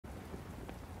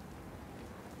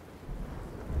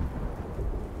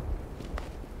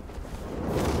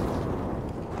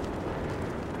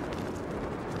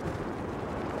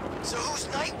So who's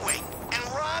Nightwing and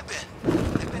Robin?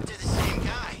 I bet they're the same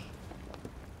guy.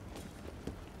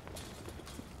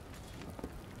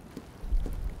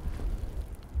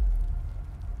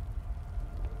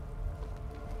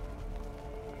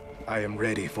 I am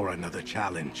ready for another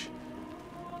challenge.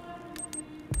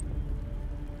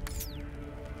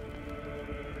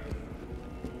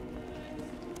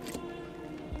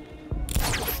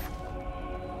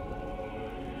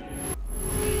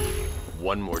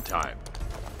 One more time.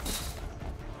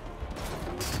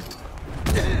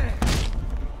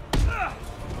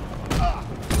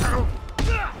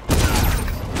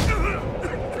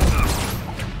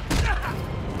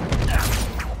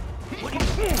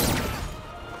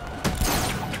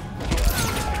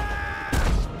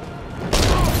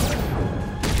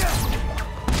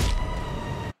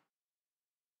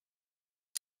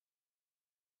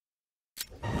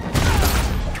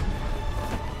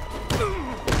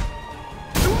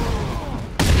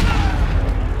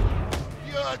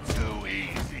 Too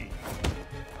easy.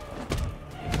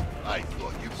 I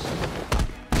thought you...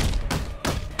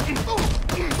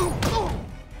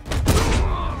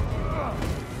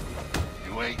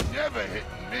 You ain't never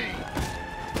hitting me.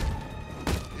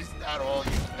 Is that all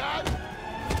you got?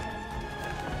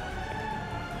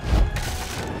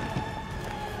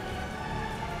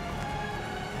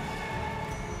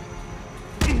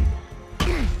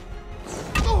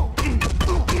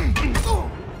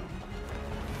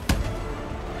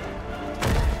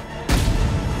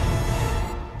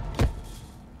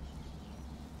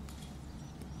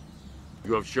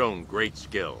 You have shown great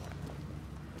skill.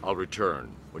 I'll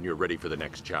return when you're ready for the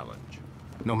next challenge.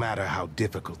 No matter how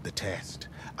difficult the test,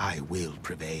 I will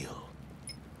prevail.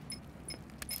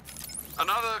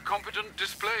 Another competent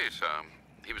display, sir.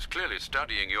 He was clearly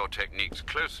studying your techniques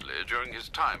closely during his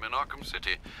time in Arkham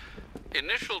City.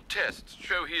 Initial tests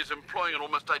show he is employing an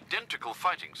almost identical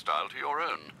fighting style to your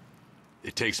own.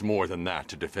 It takes more than that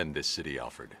to defend this city,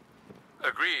 Alfred.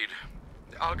 Agreed.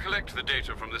 I'll collect the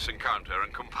data from this encounter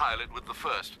and compile it with the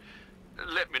first.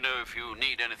 Let me know if you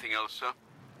need anything else, sir.